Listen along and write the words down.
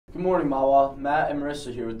Good morning, Mahwah. Matt and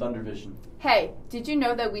Marissa here with Thunder Vision. Hey, did you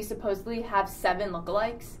know that we supposedly have 7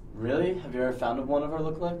 lookalikes? Really? Have you ever found one of our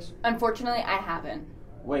lookalikes? Unfortunately, I haven't.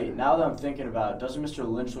 Wait, now that I'm thinking about it, doesn't Mr.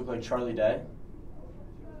 Lynch look like Charlie Day?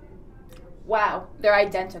 Wow, they're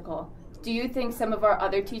identical. Do you think some of our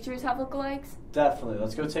other teachers have lookalikes? Definitely.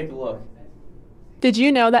 Let's go take a look. Did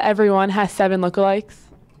you know that everyone has 7 lookalikes?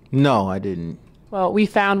 No, I didn't. Well, we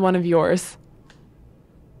found one of yours.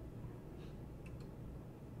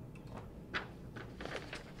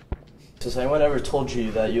 Has anyone ever told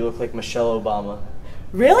you that you look like Michelle Obama?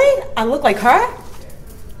 Really? I look like her?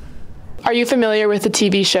 Are you familiar with the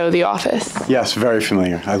TV show The Office? Yes, very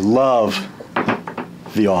familiar. I love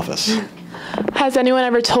The Office. Has anyone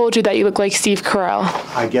ever told you that you look like Steve Carell?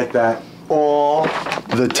 I get that all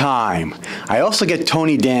the time. I also get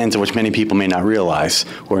Tony Danza, which many people may not realize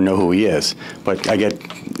or know who he is, but I get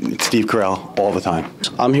Steve Carell all the time.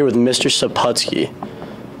 I'm here with Mr. Saputsky.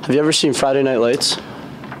 Have you ever seen Friday Night Lights?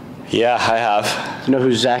 Yeah, I have. You know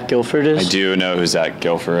who Zach Gilford is? I do know who Zach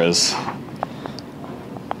Gilford is.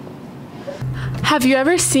 Have you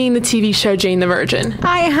ever seen the TV show Jane the Virgin?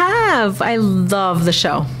 I have. I love the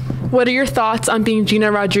show. What are your thoughts on being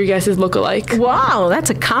Gina Rodriguez's lookalike? Wow, that's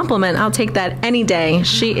a compliment. I'll take that any day.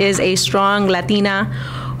 She is a strong Latina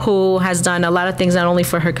who has done a lot of things not only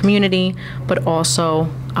for her community, but also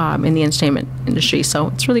in the entertainment industry. So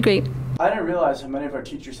it's really great. I didn't realize how many of our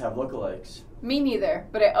teachers have lookalikes. Me neither,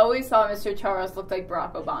 but I always thought Mr. Charles looked like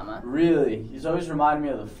Barack Obama. Really? He's always reminded me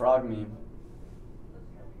of the frog meme.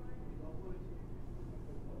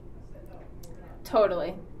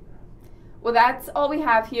 Totally. Well, that's all we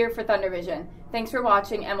have here for Thunder Vision. Thanks for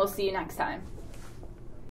watching, and we'll see you next time.